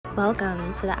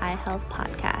Welcome to the iHealth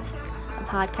Podcast, a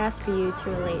podcast for you to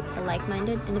relate to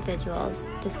like-minded individuals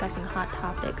discussing hot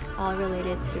topics all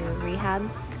related to rehab,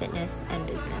 fitness, and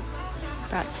business.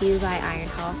 Brought to you by Iron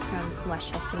Health from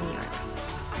Westchester, New York.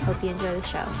 Hope you enjoy the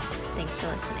show. Thanks for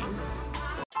listening.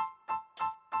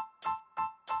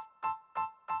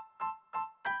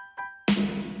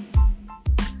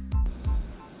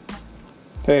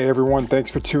 Hey everyone,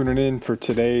 thanks for tuning in for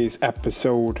today's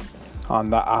episode on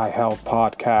the iHealth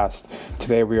Podcast.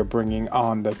 Today we are bringing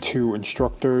on the two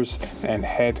instructors and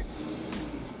head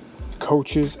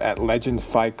coaches at Legends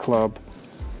Fight Club,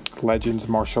 Legends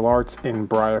Martial Arts in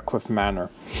Briarcliff Manor.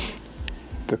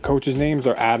 The coaches' names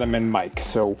are Adam and Mike.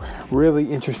 So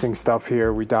really interesting stuff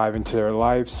here. We dive into their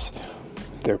lives,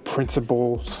 their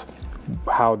principles,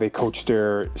 how they coach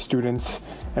their students,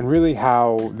 and really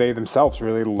how they themselves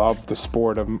really love the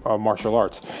sport of martial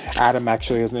arts. Adam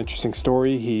actually has an interesting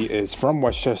story. He is from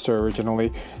Westchester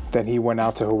originally. Then he went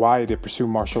out to Hawaii to pursue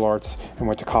martial arts and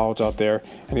went to college out there.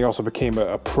 And he also became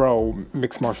a pro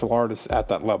mixed martial artist at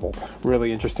that level.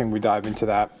 Really interesting. We dive into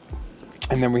that.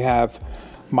 And then we have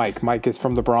Mike. Mike is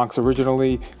from the Bronx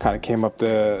originally, kind of came up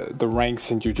the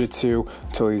ranks in jiu-jitsu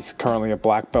until he's currently a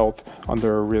black belt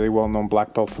under a really well-known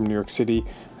black belt from New York City.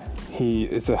 He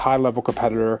is a high-level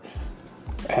competitor,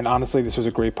 and honestly, this was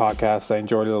a great podcast. I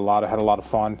enjoyed it a lot. I had a lot of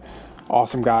fun.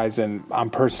 Awesome guys, and I'm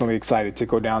personally excited to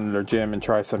go down to their gym and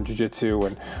try some jiu-jitsu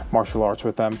and martial arts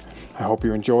with them. I hope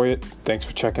you enjoy it. Thanks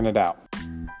for checking it out.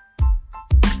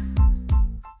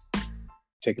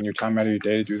 Taking your time out of your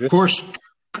day to do this. Of course.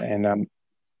 And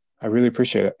I really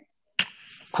appreciate it.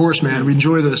 Of course, man. We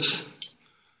enjoy this.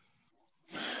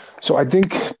 So I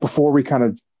think before we kind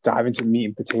of dive into meat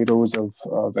and potatoes of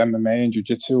MMA and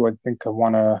jiu-jitsu, I think I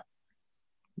want to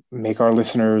make our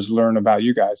listeners learn about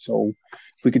you guys. So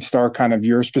if we could start kind of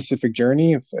your specific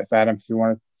journey. If Adam, if you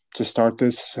wanted to start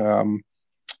this,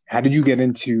 how did you get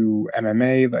into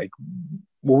MMA? Like,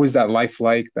 what was that life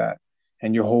like, that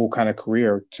and your whole kind of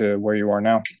career to where you are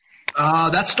now?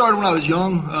 That started when I was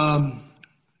young.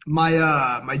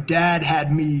 My dad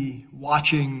had me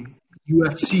watching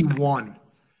UFC 1.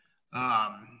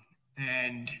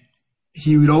 And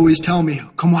he would always tell me,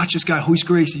 come watch this guy, Royce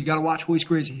Gracie. You got to watch Royce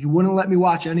Gracie. He wouldn't let me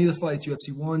watch any of the fights,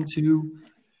 UFC 1, 2.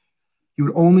 He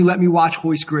would only let me watch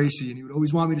Royce Gracie. And he would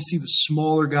always want me to see the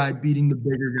smaller guy beating the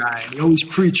bigger guy. And he always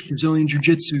preached Brazilian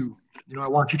Jiu-Jitsu. You know, I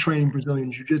want you training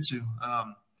Brazilian Jiu-Jitsu.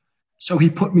 So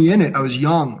he put me in it. I was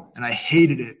young, and I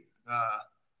hated it. I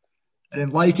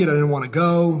didn't like it. I didn't want to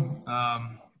go.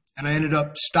 And I ended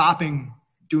up stopping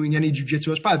doing any jiu-jitsu.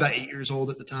 I was probably about 8 years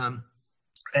old at the time.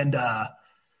 And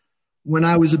when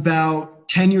I was about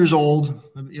 10 years old,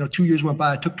 2 years went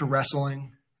by, I took to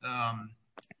wrestling.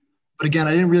 But again,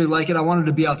 I didn't really like it. I wanted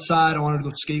to be outside. I wanted to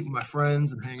go skate with my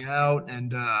friends and hang out.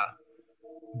 And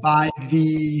by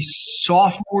the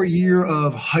sophomore year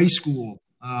of high school,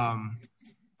 I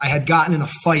had gotten in a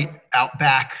fight out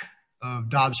back of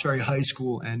Dobbs Ferry High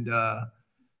School. And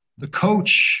the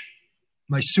coach,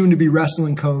 my soon-to-be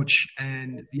wrestling coach,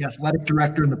 and the athletic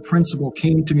director and the principal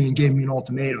came to me and gave me an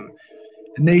ultimatum.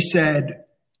 And they said,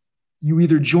 you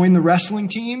either join the wrestling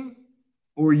team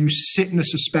or you sit in a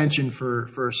suspension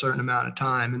for a certain amount of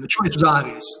time. And the choice was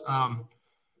obvious.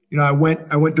 I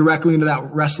went directly into that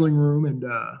wrestling room, and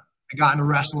I got into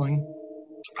wrestling.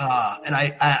 And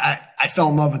I fell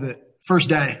in love with it. First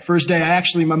day,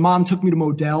 my mom took me to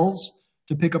Modell's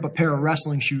to pick up a pair of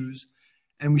wrestling shoes.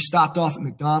 And we stopped off at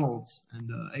McDonald's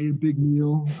and ate a big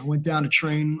meal. I went down to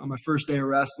train on my first day of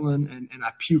wrestling, and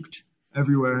I puked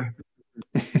everywhere.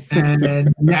 And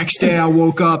then next day I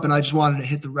woke up and I just wanted to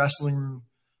hit the wrestling room.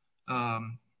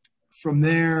 From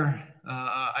there,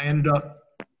 I ended up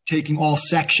taking all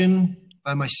section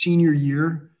by my senior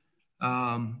year.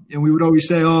 And we would always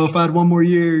say, oh, if I had one more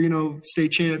year,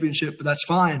 state championship, but that's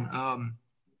fine.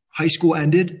 High school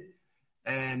ended.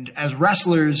 And as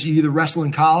wrestlers, you either wrestle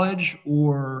in college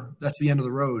or that's the end of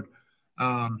the road.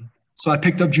 So I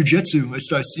picked up jiu-jitsu.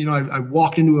 I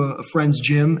walked into a friend's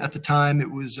gym at the time. It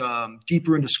was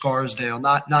deeper into Scarsdale,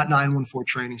 not 914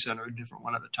 Training Center, a different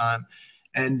one at the time.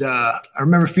 And I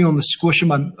remember feeling the squish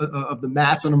of the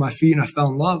mats under my feet, and I fell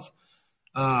in love.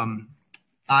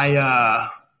 I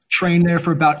trained there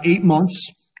for about 8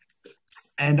 months.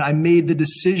 And I made the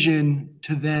decision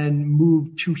to then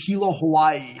move to Hilo,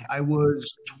 Hawaii. I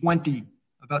was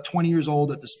about 20 years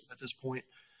old at this point.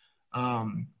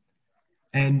 I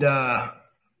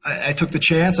took the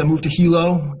chance. I moved to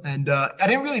Hilo, and I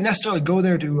didn't really necessarily go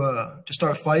there to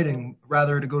start fighting,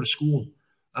 rather to go to school.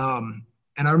 And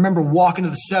I remember walking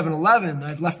to the 7-Eleven.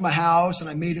 I'd left my house, and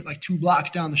I made it like 2 blocks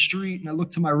down the street, and I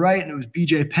looked to my right, and it was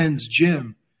BJ Penn's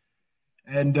gym.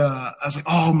 And I was like,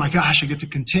 oh my gosh, I get to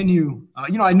continue. I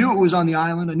knew it was on the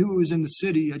island. I knew it was in the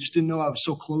city. I just didn't know I was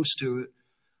so close to it.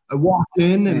 I walked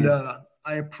in and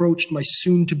I approached my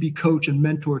soon-to-be coach and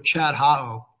mentor, Chad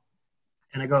Hao.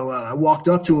 And I walked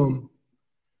up to him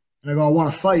and I go, I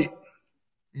want to fight. And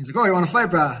he's like, oh, you want to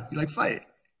fight, bro? You like fight?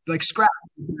 You like scrap?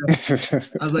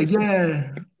 I was like,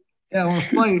 yeah, I want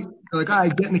to fight. They're like, all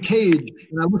right, get in the cage.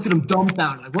 And I looked at him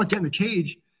dumbfounded. Like, what, get in the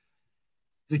cage?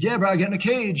 He's like, yeah, bro, get in the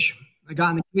cage. I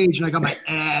got in the cage and I got my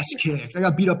ass kicked. I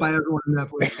got beat up by everyone in that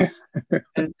place.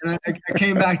 and I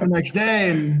came back the next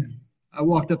day and I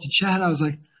walked up to Chad and I was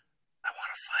like, I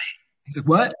want to fight. He's like,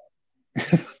 what? I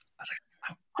was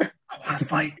like, I want to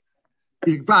fight.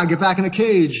 He's like, bro, get back in the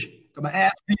cage. Got my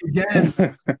ass beat again.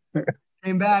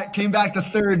 Came back the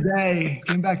third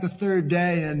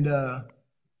day. And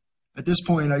at this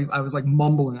point, I was like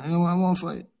mumbling. I want to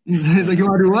fight. He's like, you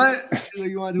want to do what? He's like,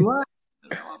 you want to do what?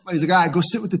 He's like, all right, go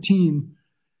sit with the team.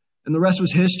 And the rest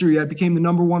was history. I became the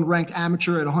number 1 ranked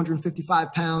amateur at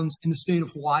 155 pounds in the state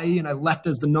of Hawaii. And I left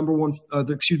as the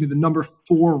the number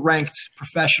 4 ranked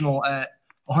professional at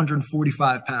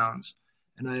 145 pounds.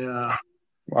 And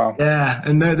wow. Yeah.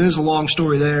 And there's a long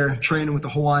story there, training with the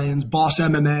Hawaiians, Boss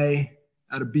MMA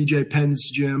at a BJ Penn's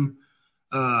gym.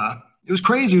 It was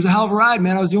crazy. It was a hell of a ride,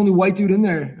 man. I was the only white dude in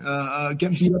there,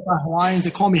 getting beat up by Hawaiians.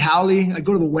 They call me Howley. I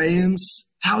go to the weigh-ins.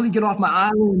 Howley, get off my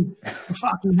island. I'm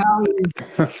fucking Howley.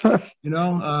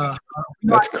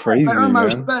 That's crazy, I earned my man.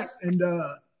 respect and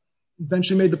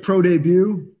eventually made the pro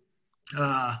debut.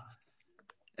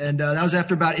 And that was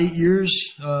after about 8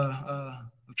 years of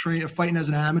fighting as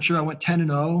an amateur. I went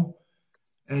 10-0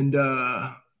 and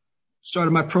started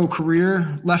my pro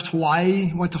career, left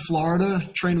Hawaii, went to Florida,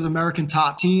 trained with American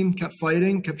Top Team, kept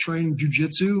fighting, kept training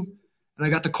jiu-jitsu. And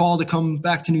I got the call to come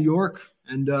back to New York.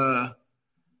 And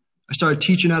I started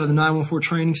teaching out of the 914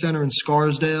 Training Center in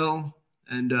Scarsdale,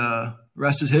 and the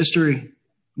rest is history.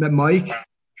 Met Mike,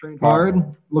 trained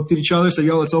hard, looked at each other, said,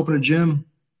 yo, let's open a gym.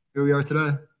 Here we are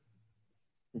today.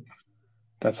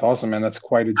 That's awesome, man. That's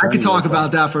quite a journey. I could talk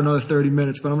about that for another 30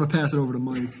 minutes, but I'm going to pass it over to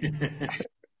Mike.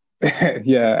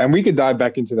 Yeah, and we could dive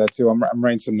back into that too. I'm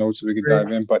writing some notes so we could dive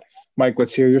in. But Mike,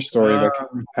 let's hear your story. Like,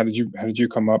 how did you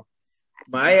come up?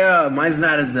 Mine's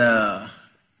not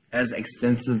as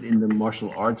extensive in the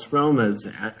martial arts realm as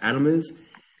Adam is,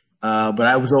 but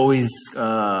I was always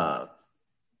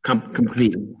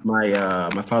competing.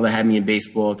 My father had me in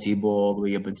baseball, t-ball, all the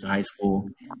way up into high school,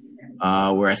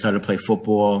 where I started to play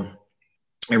football.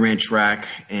 I ran track,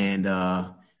 and I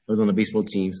was on the baseball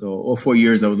team. So all 4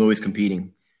 years, I was always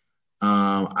competing.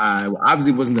 I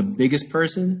obviously wasn't the biggest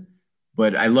person,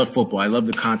 but I love football. I love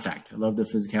the contact. I love the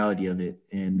physicality of it.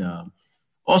 And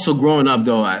also growing up,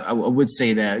 though, I would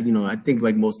say that, I think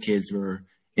like most kids were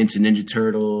into Ninja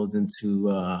Turtles, into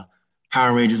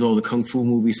Power Rangers, all the Kung Fu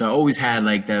movies. So I always had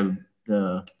like the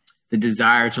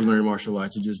desire to learn martial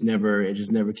arts. It just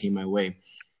never came my way.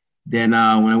 Then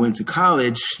when I went to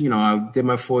college, I did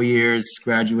my 4 years,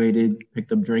 graduated,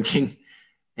 picked up drinking.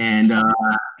 And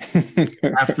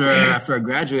after I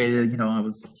graduated, I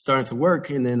was starting to work.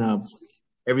 And then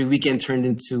every weekend turned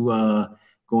into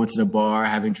going to the bar,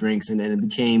 having drinks. And then it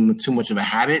became too much of a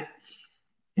habit.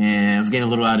 And I was getting a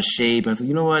little out of shape. I said,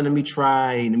 you know what, let me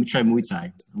try Muay Thai.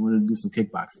 I wanted to do some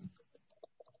kickboxing.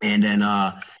 And then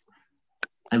I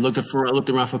looked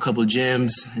around for a couple of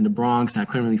gyms in the Bronx, and I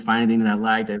couldn't really find anything that I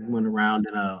liked. I went around,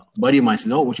 and a buddy of mine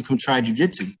said, "Oh, why don't you come try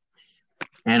jiu-jitsu?"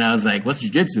 And I was like, "What's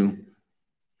jiu-jitsu?"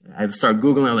 I started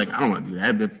Googling. I was like, "I don't want to do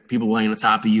that. But people laying on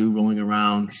top of you, rolling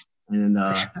around." And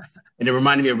it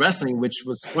reminded me of wrestling, which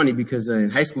was funny because in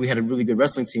high school we had a really good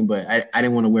wrestling team, but I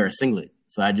didn't want to wear a singlet.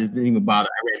 So I just didn't even bother.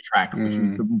 I ran track, which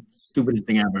was the stupidest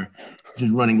thing ever,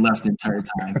 just running left the entire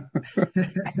time.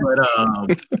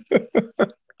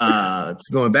 But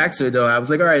going back to it, though, I was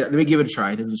like, all right, let me give it a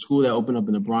try. There was a school that opened up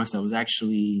in the Bronx that was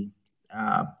actually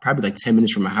probably like 10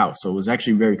 minutes from my house. So it was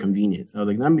actually very convenient. So I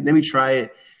was like, let me try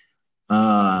it.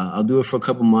 I'll do it for a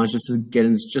couple months just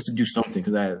to do something,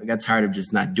 because I got tired of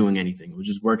just not doing anything. I was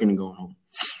just working and going home.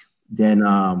 Then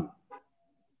I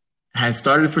had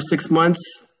started for 6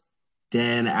 months.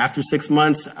 Then after 6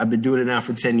 months, I've been doing it now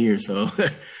for 10 years. So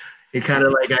it kind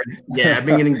of like, I've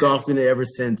been getting engulfed in it ever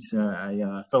since.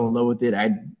 I fell in love with it.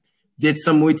 I did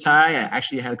some Muay Thai. I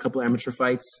actually had a couple amateur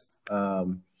fights.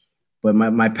 But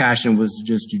my passion was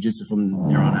just jiu-jitsu from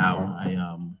there on out. I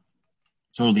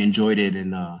totally enjoyed it.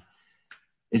 And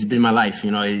it's been my life.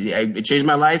 It changed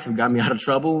my life. It got me out of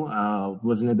trouble.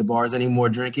 Wasn't at the bars anymore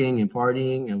drinking and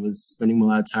partying. I was spending a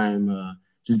lot of time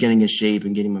just getting in shape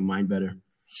and getting my mind better.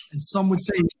 And some would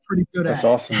say he's pretty good at it. That's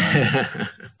awesome.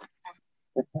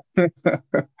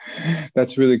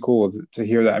 That's really cool to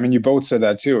hear that. I mean, you both said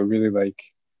that too. It really like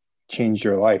changed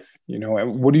your life, you know.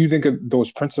 And what do you think of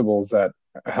those principles that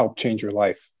help change your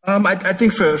life? I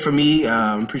think for me,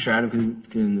 I'm pretty sure Adam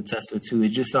can attest to it too.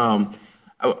 It's just I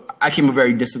I came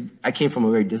from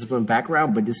a very disciplined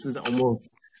background, but this is almost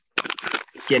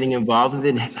getting involved with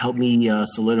it helped me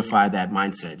solidify that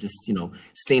mindset. Just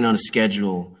staying on a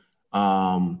schedule,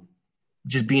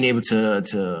 just being able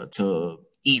to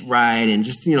eat right, and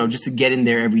just to get in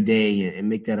there every day and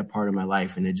make that a part of my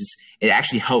life. And it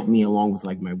actually helped me along with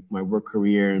like my work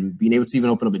career and being able to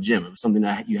even open up a gym. It was something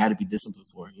that you had to be disciplined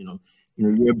for.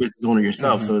 You're a business owner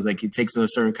yourself, Mm-hmm. so it's like it takes a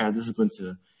certain kind of discipline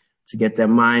to get that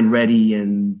mind ready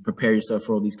and prepare yourself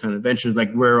for all these kind of ventures like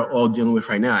we're all dealing with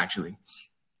right now, actually.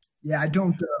 Yeah, I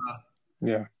don't.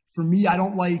 Yeah. For me, I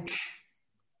don't like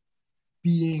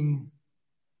being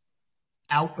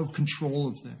out of control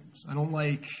of things. I don't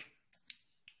like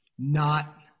not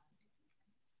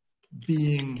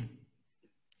being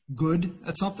good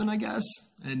at something, I guess.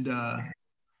 And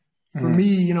for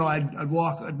me, I'd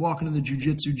walk into the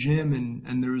jujitsu gym,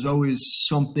 and there was always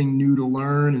something new to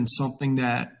learn and something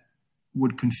that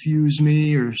would confuse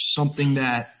me or something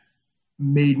that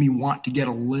made me want to get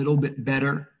a little bit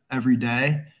better every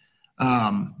day.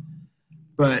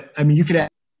 But I mean, you could have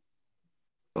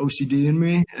OCD in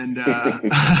me, and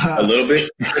A little bit.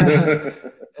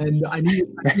 and I needed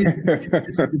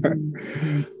it to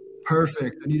be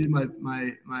perfect. I needed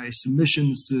my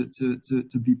submissions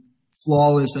to be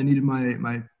flawless. I needed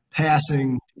my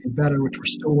passing to be better, which we're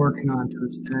still working on to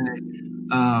this day.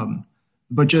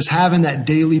 But just having that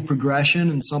daily progression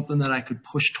and something that I could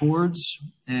push towards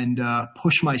and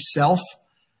push myself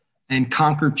and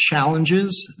conquer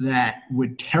challenges that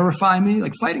would terrify me.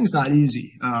 Like fighting is not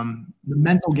easy. The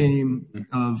mental game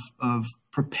of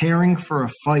preparing for a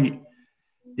fight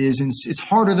it's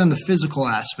harder than the physical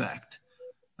aspect.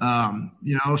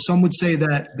 Some would say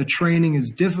that the training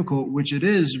is difficult, which it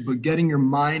is, but getting your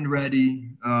mind ready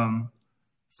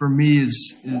for me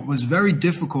was very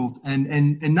difficult,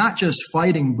 and not just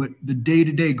fighting, but the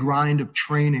day-to-day grind of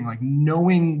training, like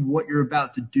knowing what you're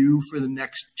about to do for the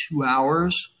next 2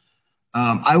 hours.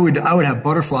 I would have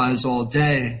butterflies all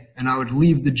day, and I would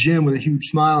leave the gym with a huge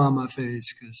smile on my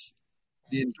face because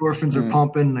the endorphins are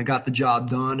pumping and I got the job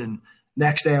done. And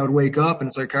next day I would wake up and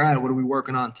it's like, all right, what are we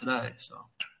working on today? So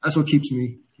that's what kept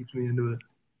me into it.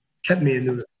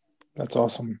 That's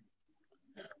awesome.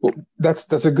 Well,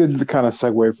 that's a good kind of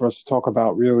segue for us to talk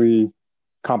about really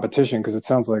competition, because it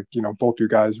sounds like, both you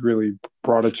guys really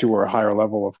brought it to a higher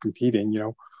level of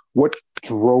competing. What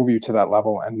drove you to that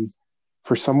level? And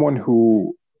for someone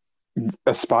who is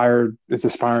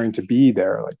aspiring to be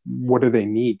there, like what do they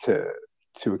need to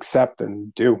accept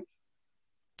and do?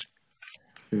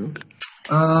 You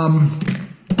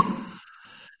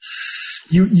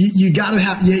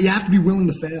have to be willing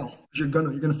to fail. You're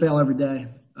gonna fail every day.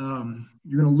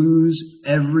 You're gonna lose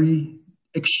every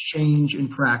exchange in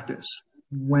practice.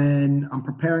 When I'm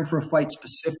preparing for a fight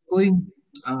specifically,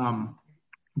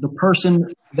 the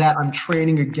person that I'm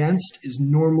training against is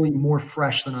normally more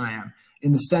fresh than I am,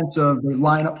 in the sense of they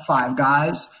line up 5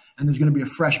 guys and there's going to be a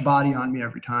fresh body on me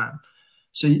every time.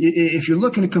 So if you're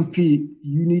looking to compete,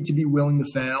 you need to be willing to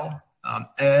fail.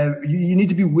 You need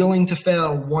to be willing to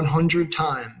fail 100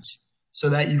 times so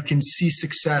that you can see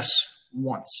success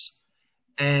once.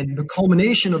 And the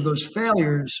culmination of those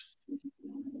failures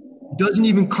doesn't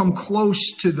even come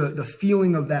close to the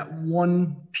feeling of that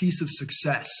one piece of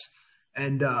success.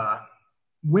 And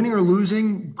winning or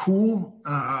losing, cool.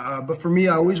 But for me,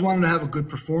 I always wanted to have a good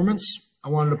performance. I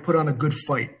wanted to put on a good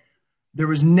fight. There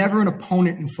was never an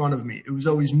opponent in front of me. It was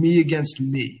always me against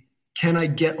me. Can I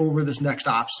get over this next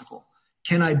obstacle?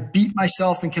 Can I beat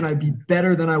myself, and can I be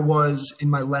better than I was in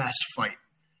my last fight?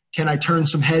 Can I turn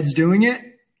some heads doing it?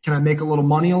 Can I make a little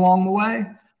money along the way?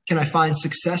 Can I find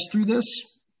success through this?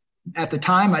 At the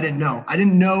time, I didn't know. I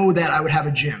didn't know that I would have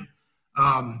a gym.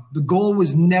 The goal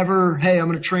was never, hey, I'm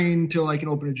going to train until I can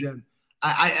open a gym.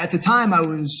 At the time, I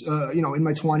was, in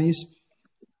my 20s,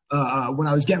 when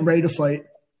I was getting ready to fight.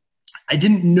 I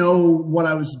didn't know what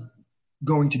I was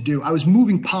going to do. I was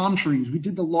moving palm trees. We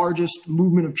did the largest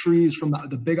movement of trees from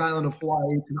the big island of Hawaii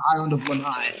to the island of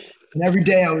Lanai. And every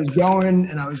day I was going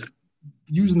and I was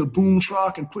using the boom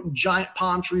truck and putting giant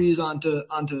palm trees onto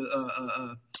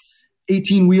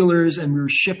 18-wheelers, and we were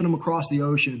shipping them across the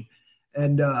ocean.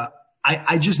 And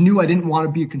I just knew I didn't want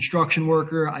to be a construction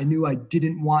worker. I knew I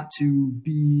didn't want to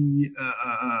be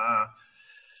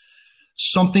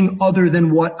something other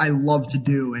than what I love to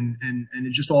do. And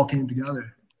it just all came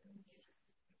together.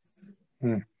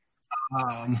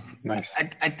 Nice.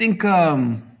 I think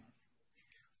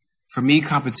For me,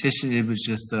 competition, it was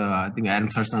just, I think Adam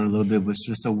touched on it a little bit, was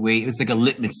just a way, it's like a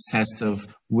litmus test of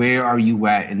where are you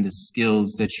at in the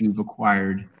skills that you've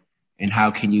acquired and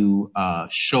how can you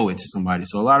show it to somebody.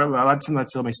 So a lot of times I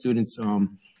tell my students,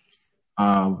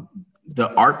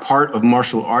 the art part of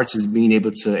martial arts is being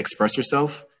able to express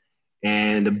yourself.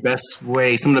 And some of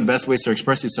the best ways to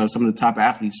express yourself, some of the top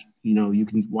athletes, you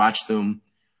can watch them.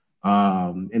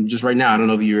 And just right now, I don't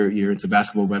know if you're into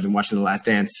basketball, but I've been watching The Last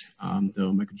Dance,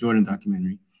 the Michael Jordan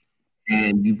documentary.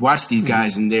 And you watch these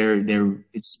guys and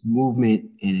it's movement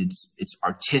and it's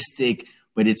artistic,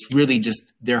 but it's really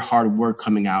just their hard work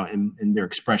coming out and their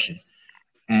expression.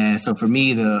 And so for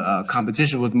me, the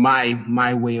competition was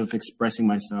my way of expressing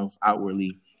myself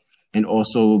outwardly, and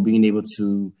also being able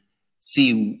to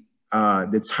see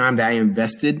the time that I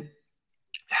invested.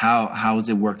 How is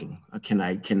it working? Am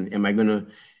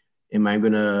I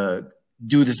gonna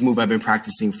do this move I've been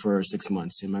practicing for 6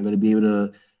 months? Am I gonna be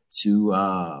able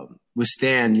to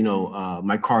withstand,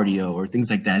 my cardio or things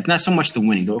like that? It's not so much the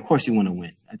winning, though. Of course, you want to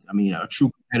win. I mean, a true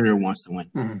competitor wants to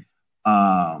win. Mm-hmm.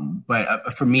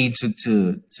 But for me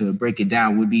to break it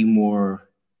down would be more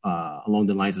along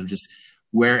the lines of just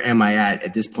where am I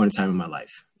at this point in time in my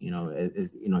life?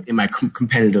 In my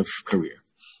competitive career.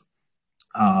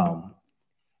 And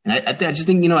I just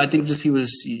think, I think just people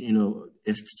just,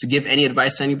 if to give any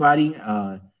advice to anybody,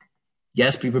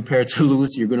 yes, be prepared to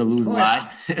lose. You're going to lose a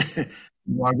lot.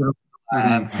 You are going to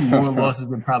have more losses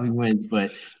than probably wins,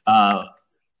 but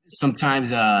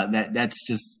sometimes that's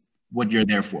just what you're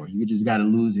there for. You just got to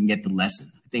lose and get the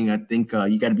lesson. I think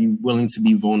you got to be willing to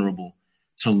be vulnerable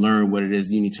to learn what it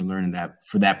is you need to learn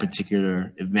for that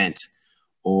particular event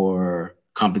or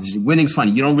competition. Winning's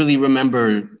funny. You don't really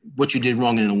remember what you did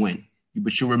wrong in a win,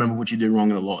 but you'll remember what you did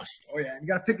wrong in a loss. Oh yeah, you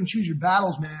got to pick and choose your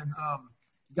battles, man.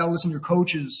 You got to listen to your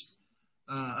coaches.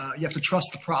 You have to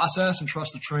trust the process and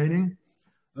trust the training.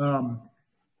 And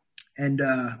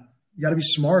you got to be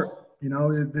smart.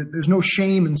 There's no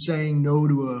shame in saying no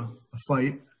to a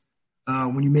fight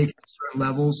when you make it to certain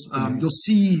levels. You'll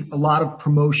see a lot of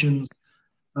promotions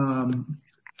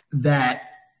that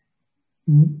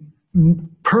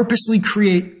purposely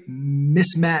create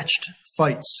mismatched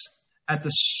fights at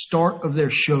the start of their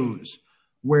shows,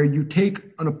 where you take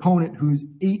an opponent who's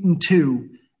 8-2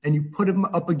 and you put him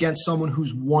up against someone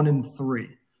who's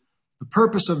 1-3. The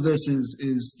purpose of this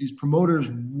is these promoters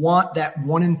want that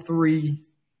 1-3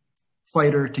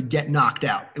 fighter to get knocked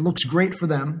out. It looks great for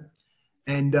them,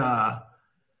 and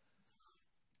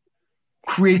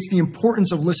creates the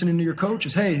importance of listening to your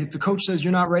coaches. Hey, if the coach says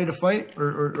you're not ready to fight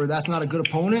or that's not a good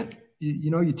opponent,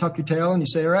 you tuck your tail and you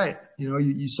say, all right,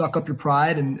 you suck up your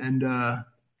pride and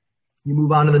you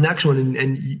move on to the next one,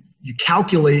 and you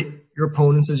calculate your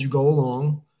opponents as you go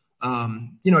along.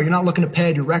 You're not looking to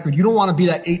pad your record. You don't want to be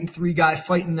that 8-3 guy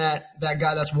fighting that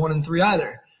guy that's 1-3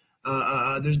 either.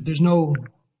 There's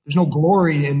no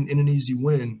glory in an easy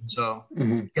win. So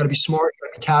you got to be smart, you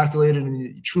got to be calculated, and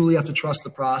you truly have to trust the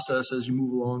process as you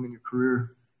move along in your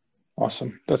career.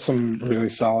 Awesome. That's some really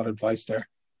solid advice there,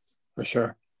 for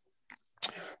sure.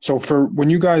 So for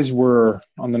when you guys were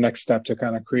on the next step to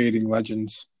kind of creating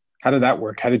Legends, how did that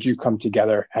work? How did you come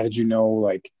together? How did you know,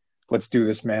 like, let's do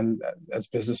this, man, as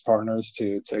business partners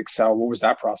to excel? What was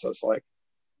that process like?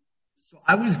 So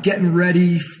I was getting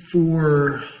ready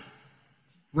for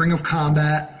Ring of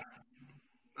Combat.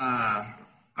 I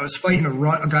was fighting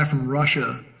a guy from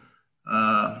Russia,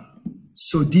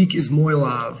 Sodiq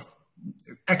Ismoilov,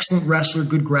 excellent wrestler,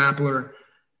 good grappler.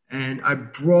 And I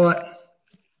brought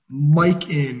Mike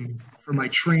in for my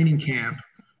training camp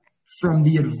from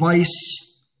the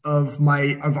advice of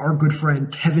our good friend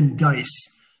Kevin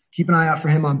Dice. Keep an eye out for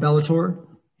him on Bellator.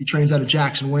 He trains out of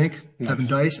Jackson Wink. Nice. Kevin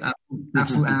Dice,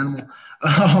 absolute animal.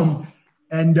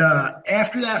 And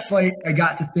after that fight, I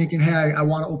got to thinking, hey, I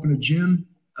want to open a gym.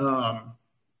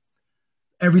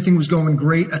 Everything was going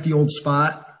great at the old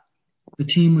spot. The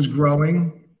team was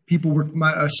growing.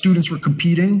 My students were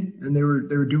competing, and they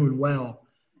were doing well.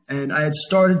 And I had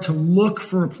started to look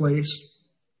for a place,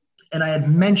 and I had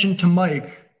mentioned to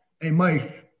Mike, hey,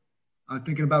 Mike, I'm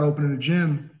thinking about opening a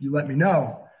gym. You let me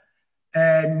know.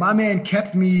 And my man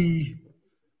kept me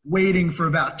waiting for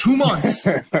about 2 months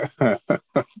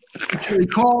until he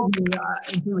called me.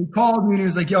 And he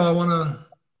was like, yo, I want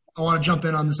to jump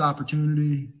in on this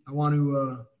opportunity. I want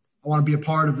to be a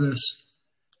part of this.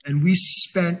 And we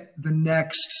spent the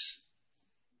next,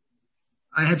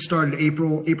 I had started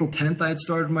April 10th. I had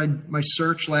started my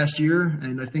search last year.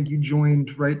 And I think you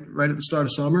joined right at the start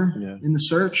of summer in the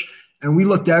search. And we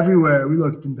looked everywhere. We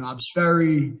looked in Dobbs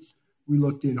Ferry. We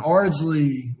looked in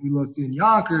Ardsley. We looked in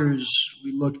Yonkers.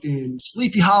 We looked in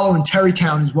Sleepy Hollow and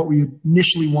Terrytown is what we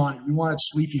initially wanted. We wanted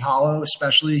Sleepy Hollow,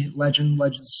 especially Legends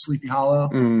of Sleepy Hollow.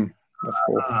 That's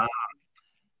cool.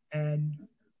 And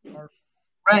our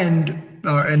friend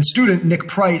and student, Nick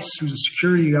Price, who's a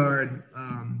security guard,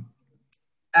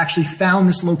 actually found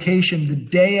this location the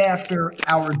day after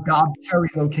our Dobbs Ferry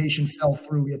location fell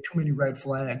through. We had too many red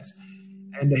flags.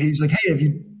 And he was like, hey, have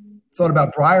you thought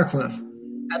about Briarcliff?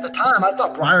 At the time, I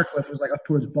thought Briarcliff was like up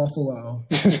towards Buffalo.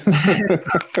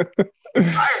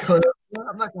 Briarcliff,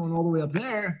 I'm not going all the way up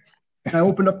there. And I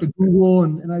opened up the Google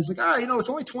and I was like, it's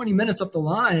only 20 minutes up the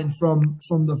line from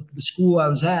the school I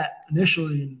was at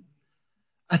initially. And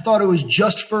I thought it was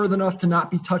just further enough to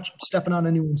not be stepping on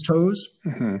anyone's toes.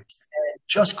 And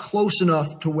just close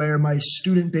enough to where my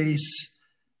student base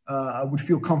would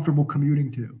feel comfortable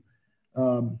commuting to.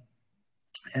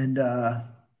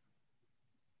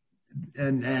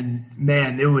 And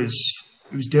man, it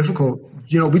was difficult.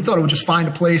 We thought it would just find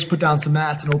a place, put down some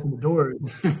mats, and open the door.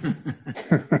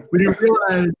 We didn't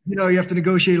realize, you have to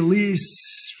negotiate a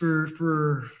lease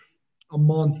for a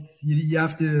month. You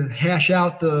have to hash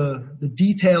out the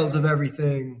details of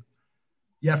everything.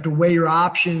 You have to weigh your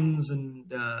options, and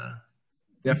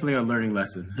definitely a learning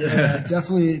lesson. Yeah,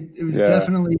 definitely. It was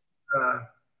definitely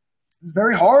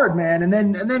very hard, man. And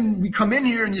then we come in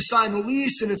here and you sign the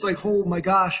lease, and it's like, oh my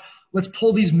gosh. Let's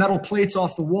pull these metal plates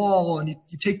off the wall. And you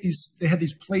take these, they had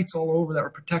these plates all over that were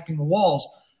protecting the walls.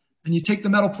 And you take the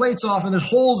metal plates off and there's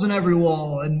holes in every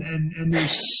wall. And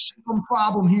there's some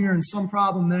problem here and some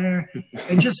problem there.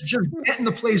 And just getting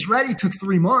the place ready took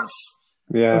 3 months.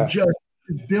 Yeah. Of just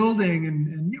building.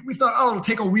 And we thought, it'll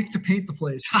take a week to paint the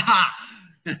place.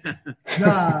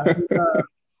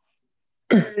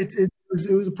 It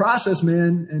was a process,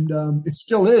 man. And it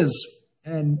still is.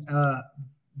 And,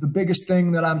 the biggest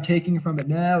thing that I'm taking from it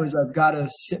now is I've got to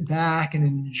sit back and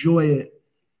enjoy it.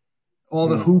 All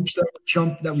the hoops that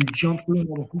we jump through, and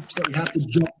all the hoops that we have to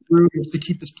jump through just to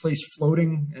keep this place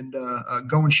floating and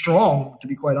going strong. To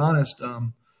be quite honest,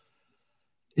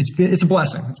 it's a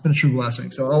blessing. It's been a true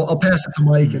blessing. So I'll pass it to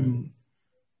Mike. And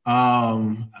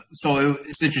so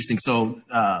it's interesting. So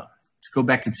to go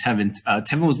back to Tevin,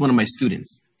 Tevin was one of my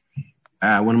students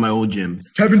at one of my old gyms.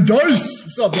 Kevin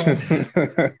Dice, what's up, man?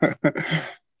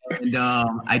 And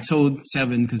I told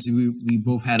Tevin, because we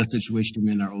both had a situation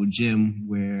in our old gym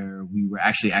where we were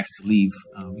actually asked to leave.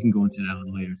 We can go into that a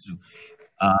little later too.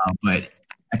 But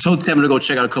I told Tevin to go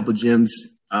check out a couple of gyms.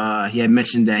 He had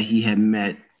mentioned that he had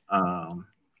met Adam,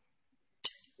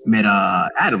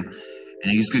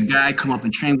 and he's a good guy. Come up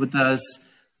and train with us.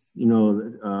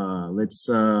 Let's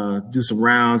do some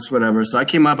rounds, whatever. So I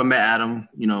came up, I met Adam.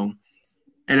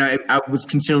 And I was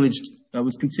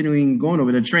continuing going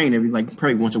over to train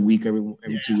probably once a week, every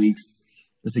 2 weeks,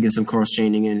 just to get some cross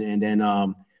training. And then,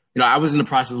 I was in the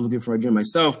process of looking for a gym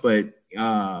myself, but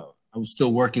I was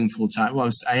still working full time. Well,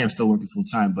 I am still working full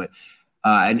time, but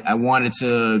I wanted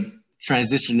to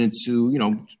transition into,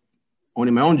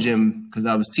 owning my own gym because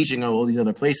I was teaching at all these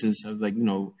other places. I was like,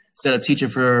 instead of teaching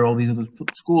for all these other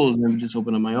schools, then just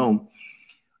open up my own.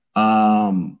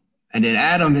 And then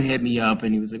Adam hit me up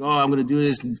and he was like, I'm going to do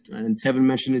this. And Tevin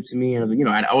mentioned it to me. And I was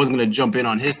like, I wasn't going to jump in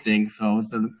on his thing. So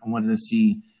I wanted to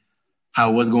see how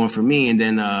it was going for me. And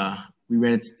then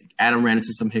Adam ran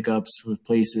into some hiccups with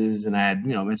places. And I had,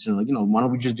 mentioned why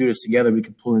don't we just do this together? We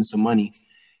could pull in some money.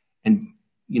 And,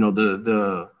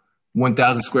 the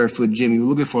 1,000 square foot gym you were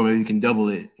looking for, maybe we can double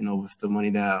it, with the money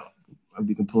that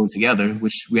we can pull in together,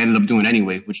 which we ended up doing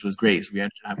anyway, which was great. So we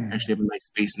actually have a nice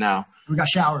space now. We got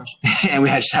showers. And we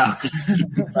had showers.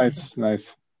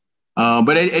 Nice.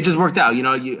 But it just worked out.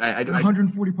 I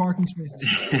 140 parking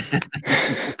spaces.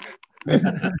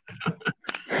 And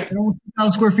almost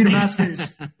 2,000 square feet of mat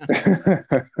space.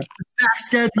 Stack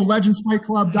schedule,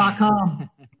 legendsfightclub.com.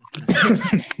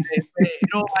 It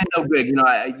don't wind up good.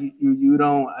 You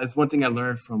don't. It's one thing I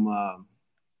learned from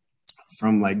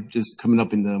like just coming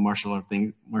up in the martial art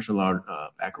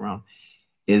background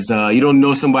is you don't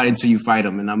know somebody until you fight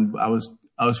them. And I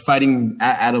was fighting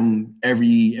Adam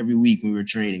every week when we were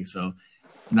training. So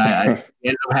I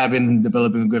ended up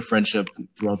developing a good friendship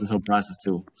throughout this whole process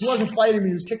too. He wasn't fighting me;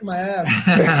 he was kicking my ass.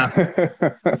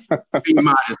 Being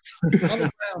modest. On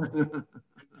the ground.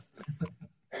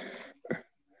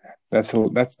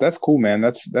 That's cool, man.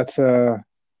 That's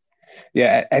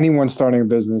anyone starting a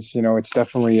business, it's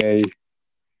definitely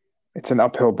it's an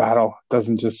uphill battle. It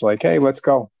doesn't just like, hey, let's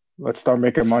go. Let's start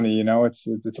making money. It's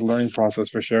a learning process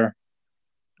for sure.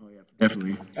 Oh yeah,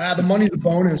 definitely. The money's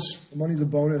a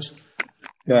bonus.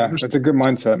 Yeah, that's a good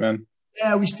mindset, man.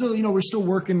 Yeah, we still, we're still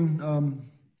working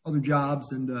other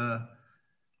jobs, and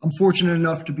I'm fortunate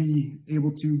enough to be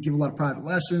able to give a lot of private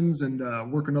lessons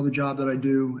and work another job that I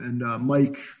do. And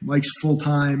Mike's full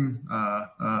time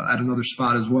at another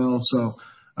spot as well. So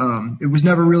it was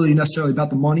never really necessarily about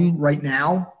the money right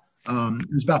now. It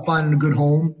was about finding a good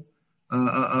home,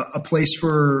 a place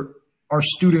for our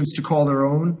students to call their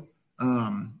own.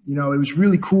 It was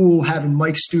really cool having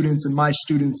Mike's students and my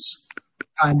students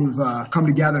kind of come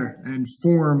together and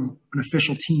form an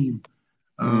official team.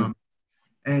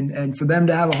 And for them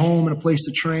to have a home and a place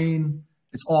to train,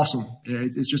 it's awesome.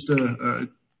 It's just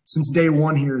since day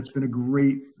one here, it's been a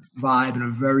great vibe and a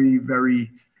very, very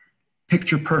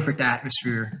picture perfect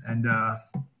atmosphere. And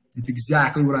it's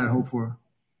exactly what I had hoped for.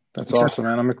 That's awesome,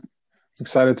 man. I'm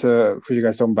excited for you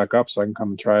guys to open back up so I can come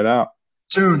and try it out.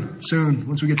 Soon,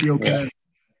 once we get the okay.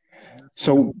 Yeah.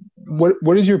 So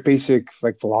what is your basic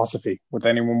philosophy with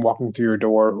anyone walking through your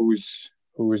door who's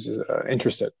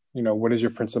interested? What is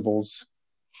your principles?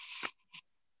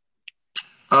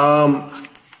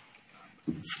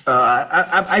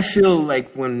 I feel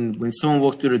like when someone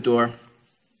walks through the door,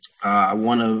 I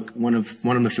want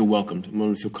them to feel welcomed. I want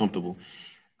them to feel comfortable.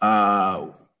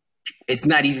 It's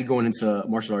not easy going into a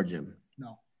martial art gym.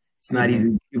 No, it's not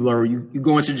easy. You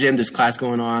go into the gym. There's class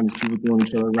going on. There's people throwing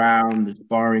each other around. There's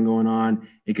sparring going on.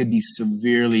 It could be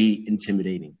severely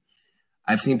intimidating.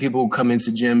 I've seen people come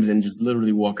into gyms and just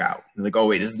literally walk out. They're like, oh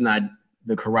wait, this is not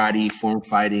the karate, form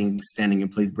fighting, standing in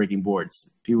place, breaking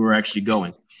boards. People are actually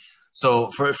going. So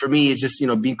for me, it's just,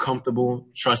 be comfortable,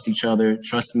 trust each other,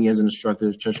 trust me as an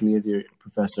instructor, trust me as your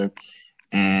professor,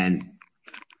 and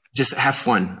just have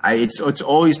fun. It's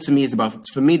always, to me,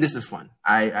 for me, this is fun.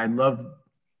 I love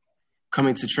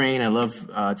coming to train. I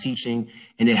love teaching,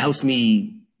 and it helps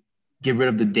me get rid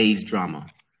of the day's drama.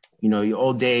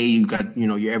 All day, you got,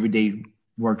 your everyday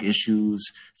work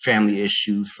issues, family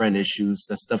issues, friend issues.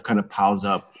 That stuff kind of piles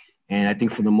up. And I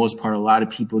think for the most part, a lot of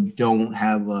people don't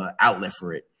have an outlet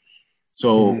for it.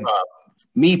 So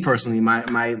me personally,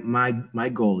 my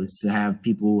goal is to have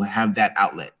people have that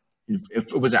outlet.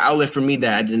 If it was an outlet for me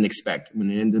that I didn't expect when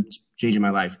it ended up changing my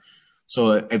life.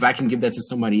 So if I can give that to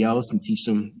somebody else and teach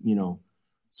them,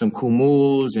 some cool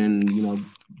moves and,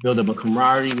 build up a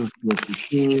camaraderie with the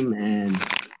team and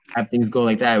have things go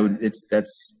like that,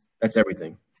 that's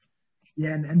everything.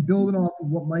 Yeah, and building off of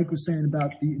what Mike was saying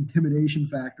about the intimidation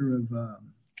factor of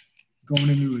going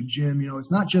into a gym,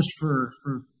 it's not just for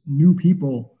new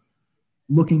people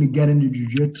looking to get into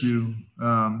jiu-jitsu.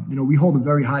 We hold a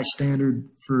very high standard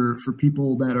for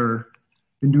people that are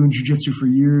been doing jiu-jitsu for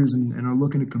years and are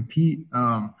looking to compete.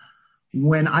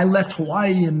 When I left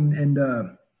Hawaii and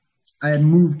I had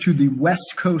moved to the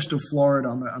west coast of Florida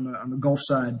on the Gulf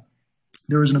side,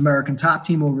 there was an American top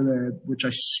team over there, which I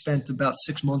spent about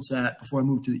 6 months at before I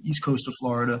moved to the east coast of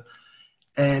Florida.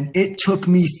 And it took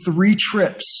me 3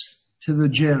 trips to the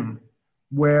gym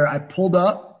where I pulled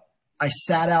up, I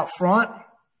sat out front,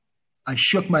 I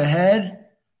shook my head,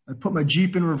 I put my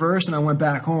Jeep in reverse, and I went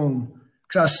back home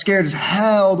because I was scared as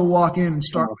hell to walk in and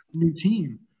start with a new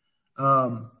team.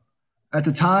 At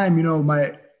the time,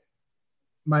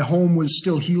 my home was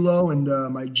still Hilo, and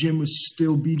my gym was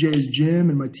still BJ's gym,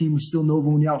 and my team was still Nova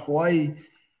União Hawaii.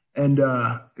 And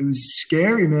it was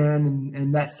scary, man.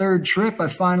 And that 3rd trip, I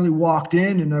finally walked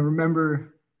in, and I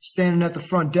remember standing at the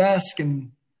front desk,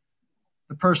 and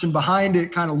the person behind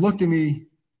it kind of looked at me,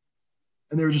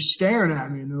 and they were just staring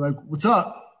at me, and they're like, "What's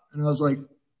up?" And I was like,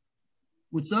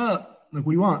 "What's up?" Like,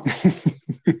 "What do you want?"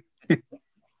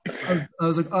 I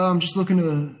was like, "I'm just looking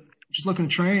to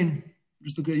train.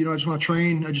 Just look at, I just want to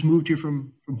train. I just moved here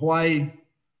from Hawaii.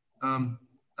 I'm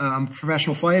a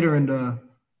professional fighter, and I'm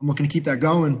looking to keep that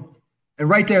going." And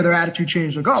right there, their attitude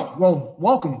changed. Like, "Oh, well,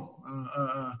 welcome.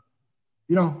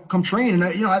 Come train." And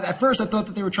at first, I thought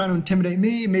that they were trying to intimidate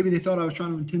me. Maybe they thought I was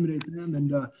trying to intimidate them.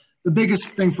 And the biggest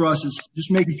thing for us is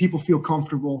just making people feel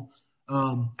comfortable,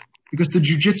 because the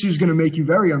jiu-jitsu is going to make you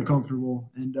very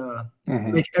uncomfortable and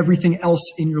make everything else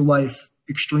in your life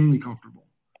extremely comfortable.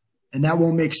 And that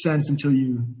won't make sense until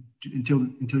you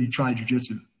try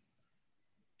jiu-jitsu.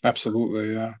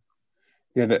 Absolutely, yeah.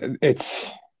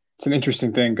 It's an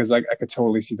interesting thing because I could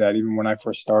totally see that. Even when I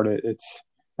first started, it's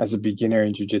as a beginner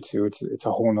in jiu-jitsu, it's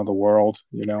a whole nother world,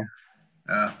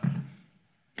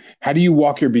 How do you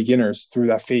walk your beginners through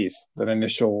that phase, that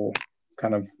initial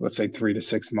kind of, let's say, 3 to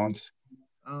 6 months?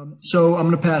 So I'm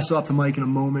going to pass off to Mike in a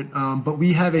moment, but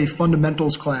we have a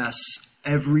fundamentals class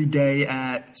every day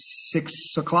at 6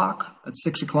 o'clock. At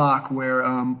 6 o'clock, where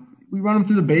we run them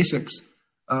through the basics.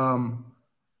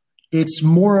 It's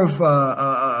more of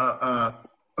a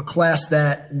class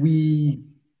that we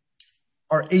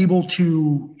are able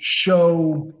to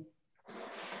show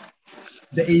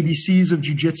the ABCs of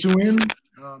jiu-jitsu in.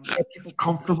 Get people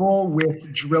comfortable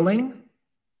with drilling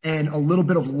and a little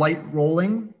bit of light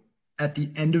rolling at the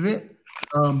end of it.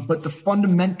 But the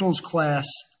fundamentals class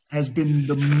has been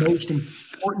the most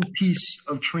important piece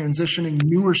of transitioning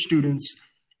newer students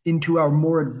into our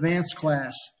more advanced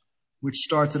class, which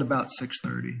starts at about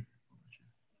 6:30.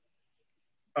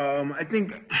 I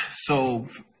think so.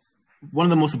 One of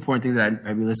the most important things that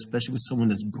I realize, especially with someone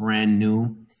that's brand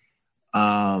new,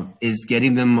 is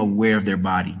getting them aware of their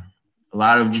body. A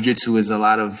lot of jiu-jitsu is a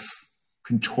lot of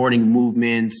contorting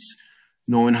movements,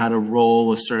 knowing how to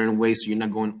roll a certain way so you're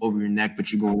not going over your neck,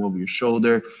 but you're going over your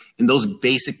shoulder. And those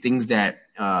basic things that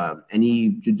any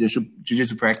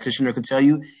jiu-jitsu practitioner could tell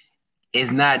you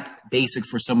is not basic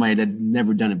for somebody that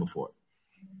never done it before.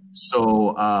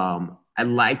 So I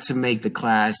like to make the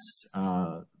class,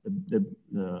 the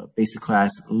basic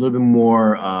class, a little bit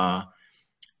more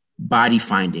body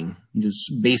finding,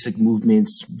 just basic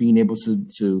movements, being able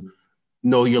to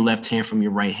know your left hand from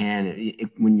your right hand.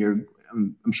 When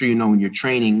I'm sure you know when you're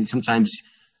training, sometimes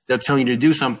they'll tell you to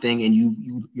do something and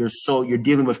you're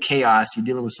dealing with chaos, you're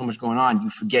dealing with so much going on, you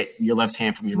forget your left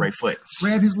hand from your right foot.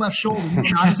 Grab his left shoulder,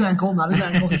 not his ankle,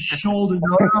 his shoulder.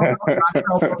 No,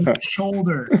 not his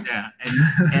shoulder. Yeah,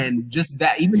 and just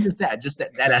that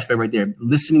aspect right there,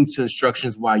 listening to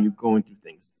instructions while you're going through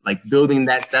things, like building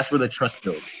that's where the trust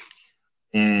builds.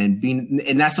 And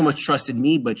not so much trust in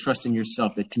me, but trust in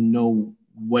yourself that you know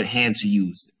what hand to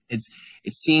use.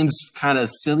 It seems kind of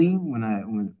silly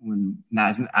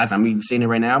as I'm even saying it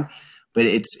right now, but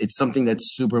it's something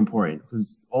that's super important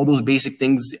because all those basic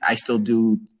things I still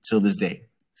do till this day.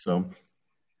 So,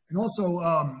 and also,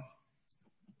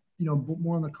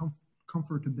 more on the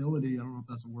comfortability. I don't know if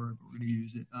that's a word, but we're going to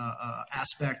use it.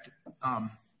 Aspect.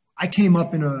 I came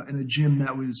up in a gym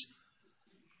that was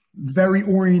very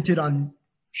oriented on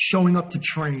showing up to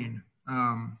train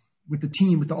with the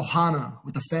team, with the ohana,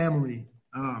 with the family.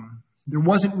 There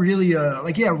wasn't really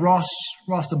Ross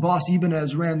the boss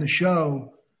Ibanez ran the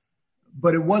show,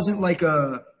 but it wasn't like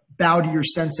a bow to your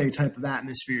sensei type of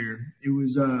atmosphere. It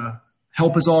was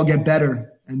help us all get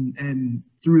better, and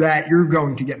through that you're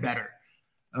going to get better.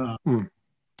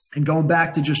 And going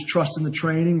back to just trusting the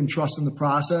training and trusting the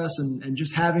process and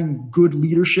just having good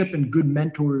leadership and good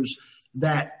mentors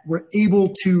that were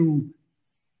able to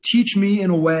teach me in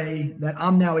a way that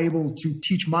I'm now able to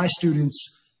teach my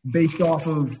students based off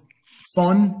of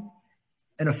fun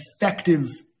and effective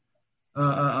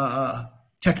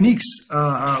techniques.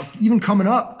 Even coming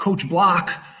up, Coach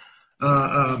Block,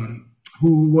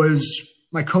 who was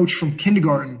my coach from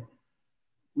kindergarten,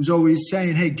 was always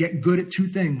saying, hey, get good at two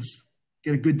things.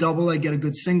 Get a good double leg, get a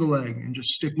good single leg, and just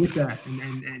stick with that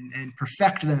and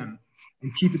perfect them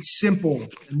and keep it simple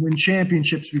and win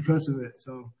championships because of it.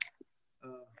 So,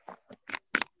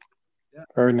 yeah.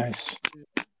 Very nice.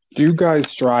 Do you guys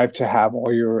strive to have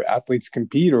all your athletes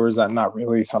compete, or is that not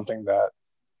really something that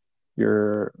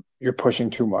you're pushing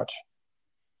too much?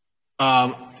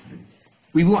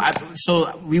 We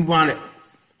want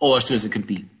all our students to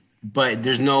compete, but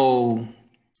there's no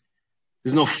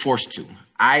force to.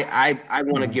 I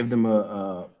want to give them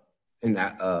an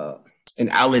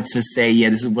outlet to say, yeah,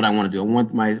 this is what I want to do. I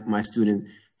want my student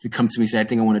to come to me and say, I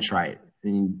think I want to try it.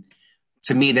 And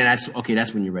to me, then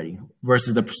that's when you're ready.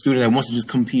 Versus the student that wants to just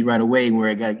compete right away, where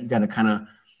you got to kind of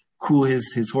cool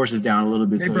his horses down a little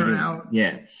bit. They burn out.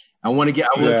 Yeah.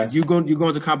 Because you go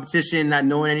into competition not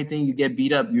knowing anything, you get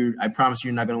beat up. I promise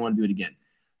you're not going to want to do it again.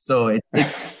 So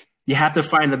it's you have to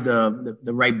find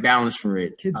the right balance for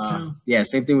it. Kids too. Yeah,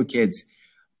 same thing with kids.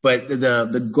 But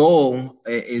the goal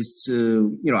is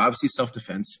to, obviously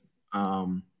self-defense,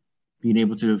 being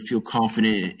able to feel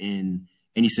confident in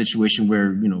any situation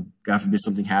where, God forbid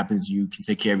something happens, you can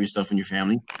take care of yourself and your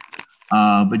family.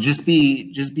 But just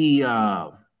be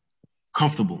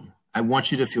comfortable. I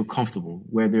want you to feel comfortable,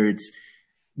 whether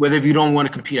if you don't want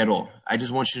to compete at all. I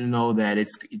just want you to know that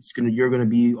you're going to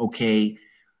be okay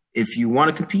if you want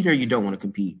to compete or you don't want to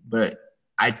compete. But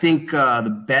I think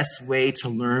the best way to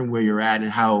learn where you're at and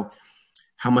how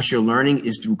much you're learning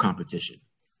is through competition.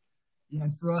 Yeah,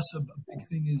 and for us, a big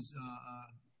thing is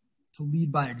to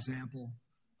lead by example.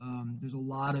 There's a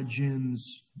lot of gyms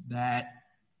that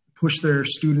push their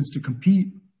students to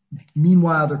compete.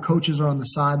 Meanwhile, their coaches are on the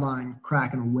sideline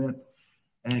cracking a whip.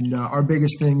 And our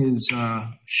biggest thing is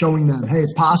showing them, hey,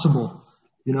 it's possible.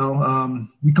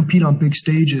 We compete on big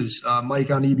stages, Mike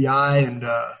on EBI, and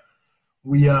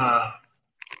we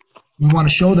want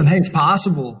to show them, hey, it's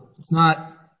possible. It's not.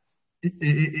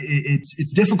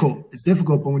 It's difficult. It's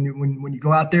difficult, but when you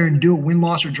go out there and do it, win,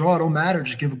 loss, or draw, it don't matter.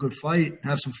 Just give a good fight,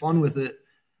 have some fun with it,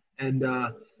 and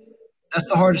That's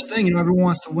the hardest thing. Everyone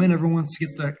wants to win. Everyone wants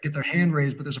to get their hand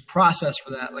raised, but there's a process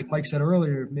for that. Like Mike said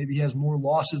earlier, maybe he has more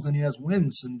losses than he has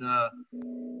wins, and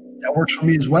that works for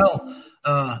me as well.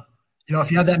 If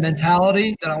you have that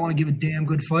mentality that I want to give a damn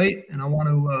good fight and I want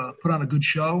to put on a good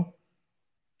show,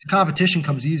 the competition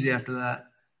comes easy after that.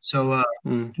 So,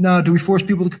 no, do we force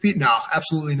people to compete? No,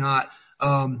 absolutely not.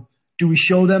 Do we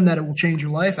show them that it will change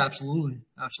your life? Absolutely.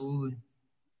 Absolutely.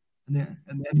 And then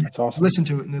That's awesome. Listen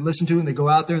to it, and they listen to it, and they go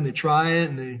out there and they try it,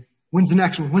 and they when's the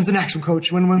next one? When's the next one,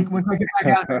 coach? When can I get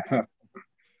back out there?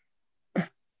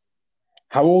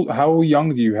 How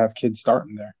young do you have kids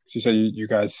starting there? You said you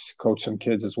guys coach some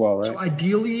kids as well, right? So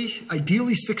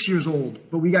ideally 6 years old,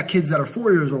 but we got kids that are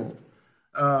 4 years old.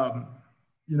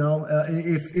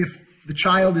 If the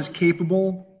child is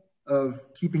capable of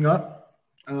keeping up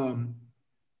and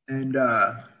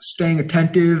staying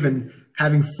attentive and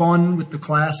having fun with the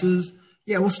classes,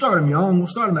 yeah, we'll start them young. We'll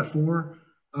start them at 4.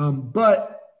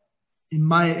 But in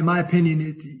my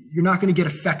opinion, you're not going to get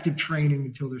effective training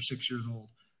until they're 6 years old.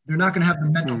 They're not going to have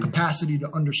the mental capacity to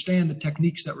understand the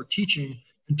techniques that we're teaching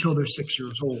until they're 6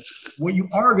 years old. What you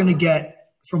are going to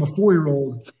get from a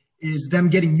 4-year-old is them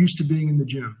getting used to being in the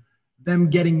gym,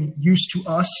 them getting used to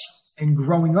us and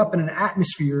growing up in an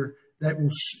atmosphere that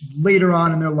will later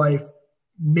on in their life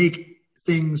make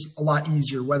things a lot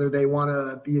easier, whether they want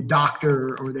to be a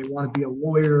doctor or they want to be a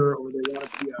lawyer or they want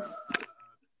to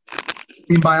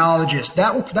be a biologist.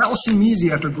 That will seem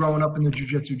easy after growing up in the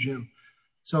jiu-jitsu gym.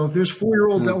 So if there's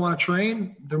 4-year-olds that want to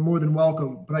train, they're more than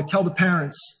welcome. But I tell the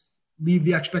parents, leave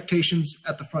the expectations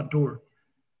at the front door.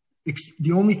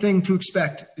 The only thing to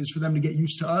expect is for them to get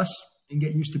used to us and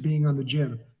get used to being on the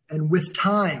gym. And with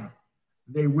time,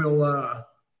 they will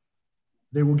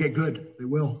get good. They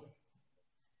will.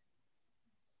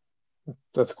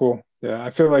 That's cool. Yeah, I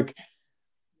feel like,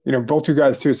 both you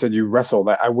guys too said you wrestled.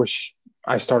 I wish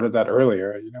I started that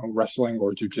earlier, wrestling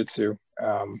or jiu-jitsu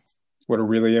would have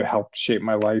really helped shape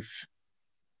my life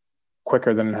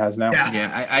quicker than it has now. Yeah,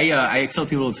 I tell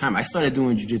people all the time, I started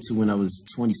doing jiu-jitsu when I was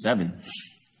 27.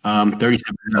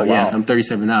 37 now. Oh, wow. Yes, I'm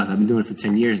 37 now. I've been doing it for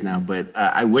 10 years now, but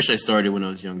I wish I started when I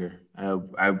was younger.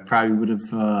 I probably would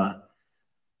have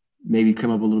maybe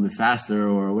come up a little bit faster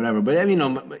or whatever. But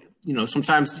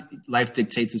sometimes life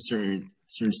dictates a certain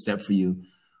step for you.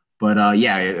 But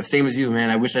same as you, man.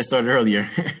 I wish I started earlier.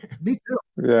 Me too.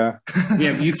 Yeah.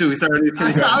 Yeah, you too. We started. I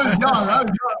was young.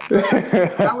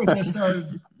 I wish I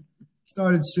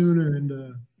started sooner,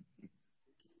 and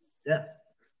yeah.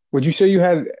 Would you say you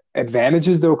had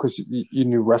advantages though, because you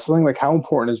knew wrestling? Like, how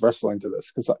important is wrestling to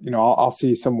this? Because I'll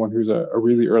see someone who's a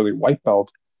really early white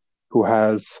belt who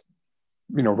has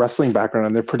wrestling background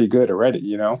and they're pretty good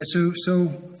already. So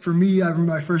for me, I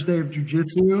remember my first day of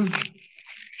jiu-jitsu.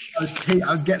 I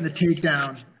was getting the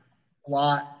takedown a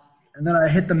lot, and then I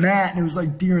hit the mat, and it was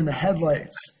like deer in the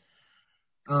headlights.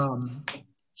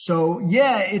 So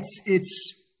yeah,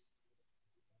 it's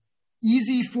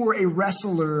easy for a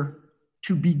wrestler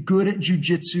to be good at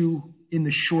jiu-jitsu in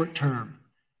the short term,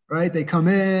 right? They come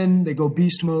in, they go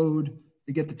beast mode,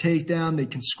 they get the takedown, they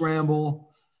can scramble.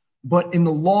 But in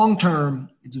the long term,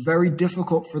 it's very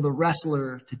difficult for the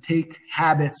wrestler to take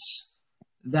habits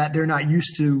that they're not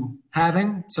used to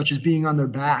having, such as being on their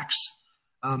backs,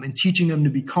 and teaching them to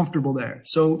be comfortable there.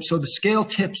 So the scale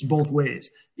tips both ways.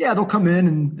 Yeah, they'll come in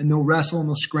and they'll wrestle and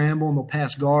they'll scramble and they'll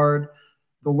pass guard.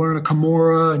 They'll learn a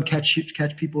Kimura and catch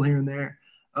people here and there.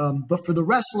 But for the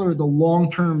wrestler, the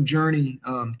long-term journey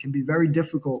can be very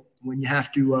difficult when you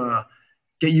have to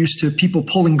get used to people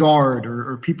pulling guard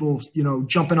or people,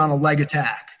 jumping on a leg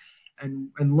attack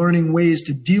and learning ways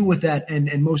to deal with that.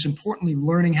 And most importantly,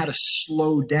 learning how to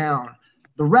slow down.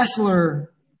 The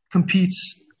wrestler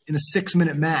competes in a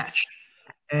 6-minute match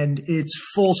and it's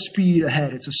full speed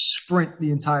ahead. It's a sprint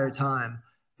the entire time.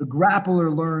 The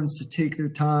grappler learns to take their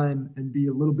time and be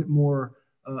a little bit more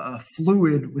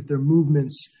fluid with their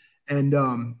movements. And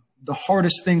the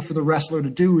hardest thing for the wrestler to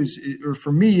do or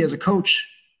for me as a coach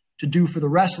to do for the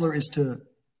wrestler is to,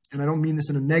 and I don't mean this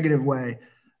in a negative way,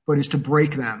 but is to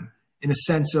break them in a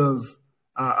sense of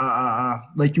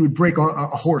like you would break a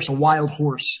horse, a wild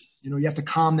horse. You have to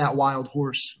calm that wild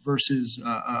horse versus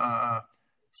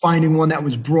finding one that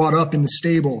was brought up in the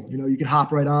stable. You could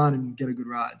hop right on and get a good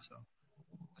ride. So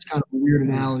it's kind of a weird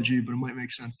analogy, but it might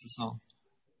make sense to some.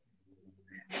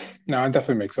 No, it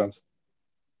definitely makes sense.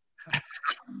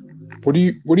 What do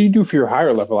you do for your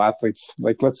higher level athletes?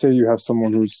 Like, let's say you have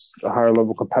someone who's a higher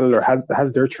level competitor.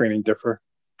 Has their training differ?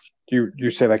 You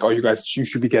say like, oh, you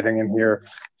should be getting in here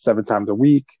 7 times a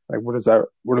week. Like, what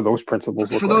are those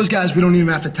principles look for like? those guys? We don't even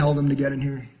have to tell them to get in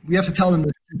here. We have to tell them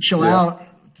to chill out,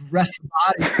 rest the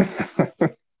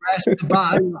body, rest the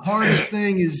body. The hardest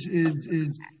thing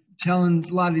is telling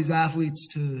a lot of these athletes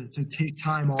to take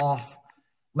time off,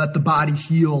 let the body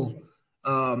heal.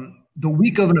 The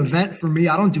week of an event for me,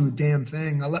 I don't do a damn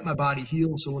thing. I let my body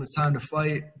heal. So when it's time to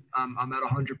fight, I'm at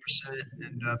 100%.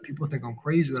 And people think I'm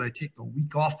crazy that I take the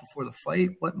week off before the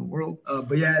fight. What in the world?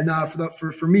 But yeah, no,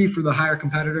 for me, for the higher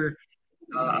competitor,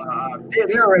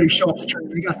 they already show up to train.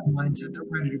 They got the mindset. They're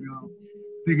ready to go.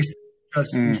 Biggest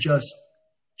thing is just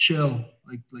chill.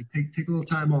 Like take a little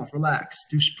time off, relax,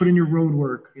 put in your road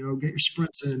work, get your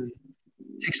sprints in, and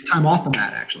take some time off the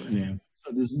mat, actually. Yeah.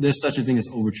 So there's such a thing as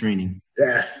overtraining.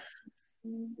 Yeah.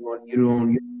 You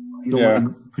don't want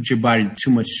to put your body to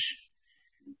too much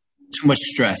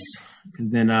stress, because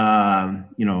then it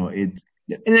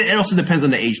also depends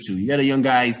on the age too. You got a young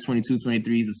guy, he's 22,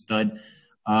 23, he's a stud.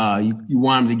 You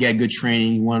want him to get good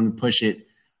training, you want him to push it,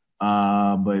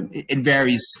 but it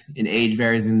varies in age,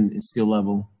 varies in skill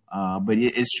level. But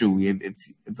it's true.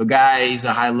 If a guy is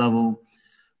a high level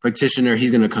practitioner,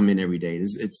 he's going to come in every day.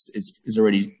 It's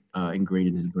already ingrained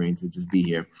in his brain to just be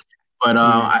here. But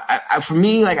for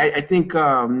me, like I think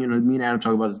me and Adam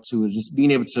talk about it too, is just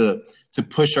being able to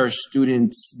push our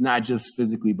students not just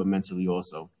physically but mentally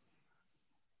also.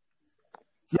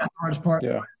 Yeah, the hardest part.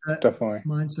 Yeah, definitely.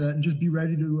 Mindset, and just be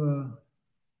ready to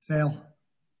fail.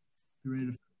 Be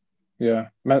ready to. Yeah,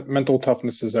 mental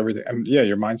toughness is everything. And yeah,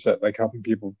 your mindset, like helping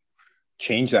people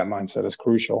change that mindset, is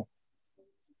crucial.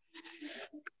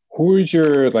 Who is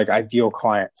your ideal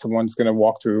client? Someone's going to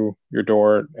walk through your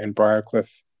door in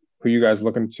Briarcliff. Who you guys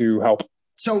looking to help?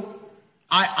 So,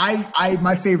 I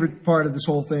my favorite part of this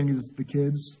whole thing is the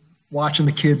kids. Watching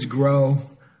the kids grow.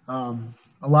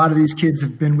 A lot of these kids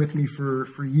have been with me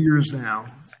for years now,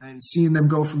 and seeing them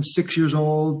go from 6 years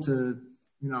old to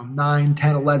 9,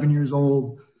 10, 11 years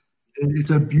old.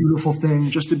 It's a beautiful thing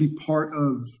just to be part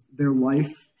of their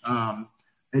life, and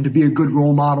to be a good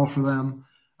role model for them.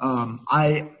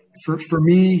 For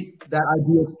me, that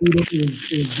ideal student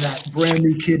is that brand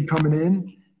new kid coming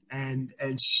in and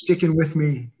sticking with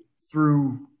me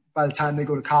through by the time they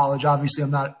go to college. Obviously,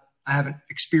 I haven't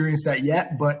experienced that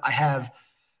yet, but I have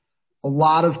a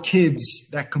lot of kids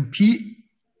that compete.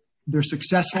 They're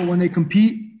successful when they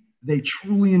compete. They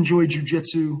truly enjoy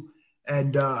jiu-jitsu,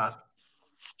 and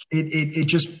it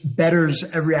just betters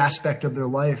every aspect of their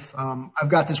life. I've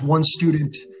got this one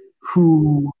student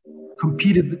who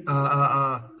competed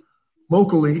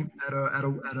locally at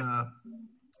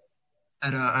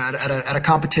a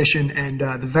competition, and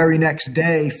the very next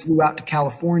day flew out to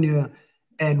California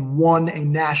and won a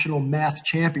national math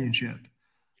championship.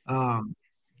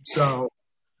 So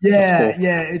yeah, cool.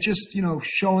 Yeah, it's just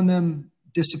showing them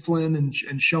discipline and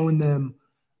showing them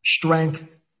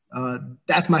strength.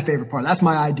 That's my favorite part. That's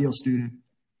my ideal student.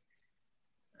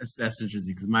 That's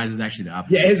interesting, because mine is actually the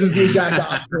opposite. Yeah, his is the exact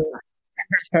opposite.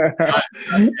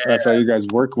 That's how you guys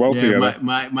work well together.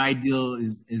 My ideal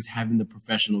is having the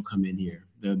professional come in here.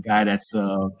 The guy that's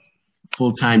a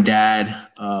full-time dad,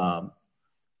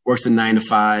 works a 9 to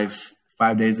 5,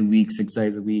 5 days a week, 6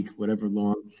 days a week, whatever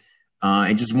long,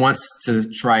 and just wants to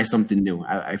try something new.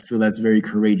 I feel that's very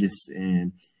courageous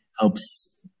and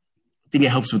helps. I think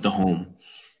it helps with the home.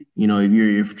 If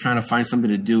you're trying to find something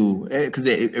to do, because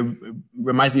it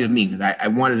reminds me of me, because I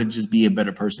wanted to just be a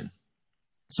better person.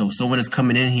 So when it's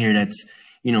coming in here that's,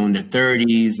 in their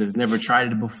 30s, has never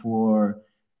tried it before,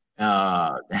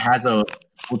 has a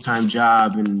full-time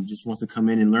job and just wants to come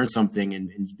in and learn something and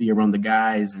just be around the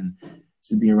guys and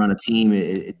just be around a team.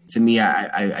 To me,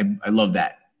 I love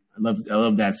that. I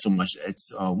love that so much.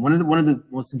 It's one of the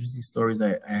most interesting stories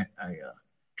I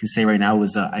can say right now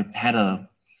was I had a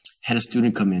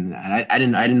student come in. And I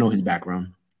didn't know his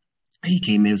background. He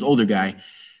came in, he was an older guy.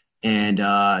 And,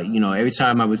 every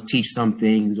time I would teach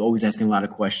something, he was always asking a lot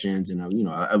of questions. And,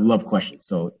 I love questions.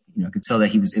 So, I could tell that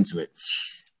he was into it.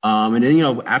 And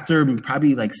then, after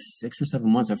probably 6 or 7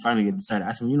 months, I finally decided to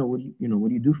ask him, what do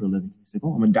you do for a living? He's like,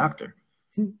 oh, I'm a doctor.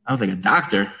 I was like, a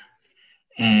doctor?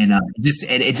 And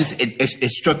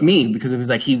it struck me, because it was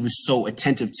like he was so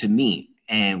attentive to me.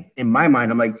 And in my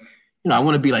mind, I'm like, I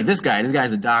want to be like this guy. This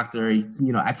guy's a doctor.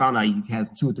 I found out he has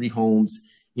 2 or 3 homes.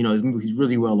 He's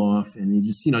really well off, and he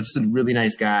just a really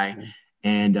nice guy.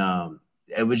 And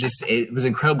it was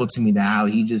incredible to me that how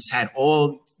he just had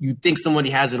all. You think somebody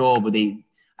has it all, but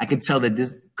I could tell that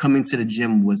this coming to the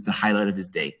gym was the highlight of his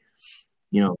day.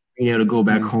 Being able to go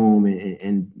back home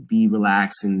and be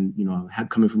relaxed, and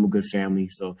coming from a good family.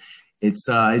 So it's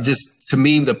it just, to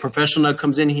me, the professional that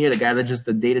comes in here, the guy that's just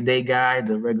the day-to-day guy,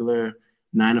 the regular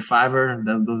 9 to 5er,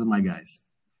 those are my guys.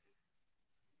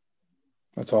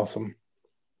 That's awesome.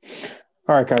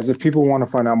 All right, guys, if people want to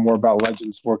find out more about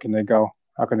Legends, where can they go?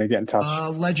 How can they get in touch?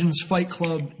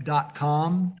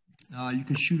 Legendsfightclub.com. You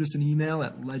can shoot us an email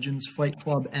at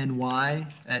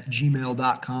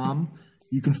legendsfightclubny@gmail.com.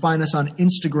 You can find us on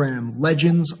Instagram,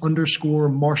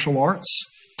 legends_martial arts,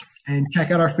 and check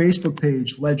out our Facebook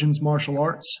page, Legends Martial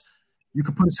Arts. You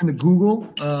can put us into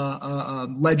Google,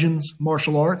 Legends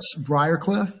Martial Arts,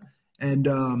 Briarcliff. And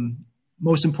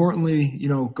most importantly,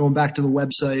 going back to the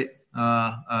website,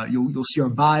 you'll see our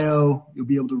bio. You'll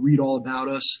be able to read all about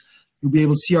us. You'll be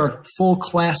able to see our full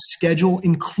class schedule,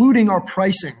 including our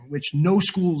pricing, which no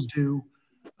schools do.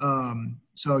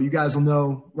 So you guys will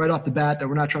know right off the bat that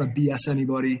we're not trying to BS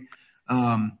anybody.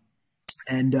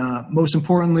 And most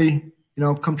importantly,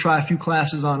 come try a few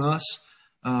classes on us.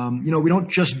 We don't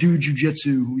just do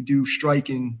jiu-jitsu. We do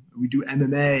striking. We do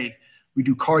MMA. We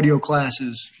do cardio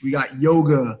classes. We got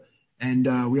yoga. And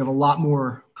we have a lot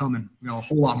more coming. We got a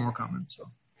whole lot more coming.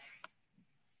 So.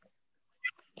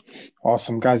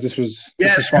 Awesome, guys. This was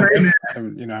fun. Great,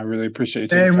 man. I really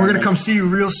appreciate it. Hey, and we're going to come see you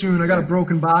real soon. I got a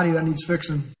broken body that needs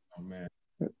fixing. Oh, man.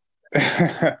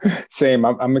 Same.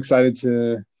 I'm excited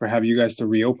for have you guys to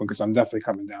reopen because I'm definitely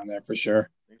coming down there for sure.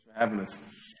 Thanks for having us.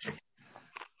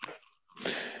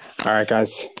 All right,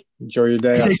 guys. Enjoy your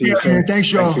day. I'll Take see you care, soon. man.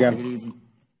 Thanks, y'all. Thanks again. Take it easy.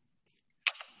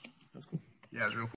 Yeah, it was real cool.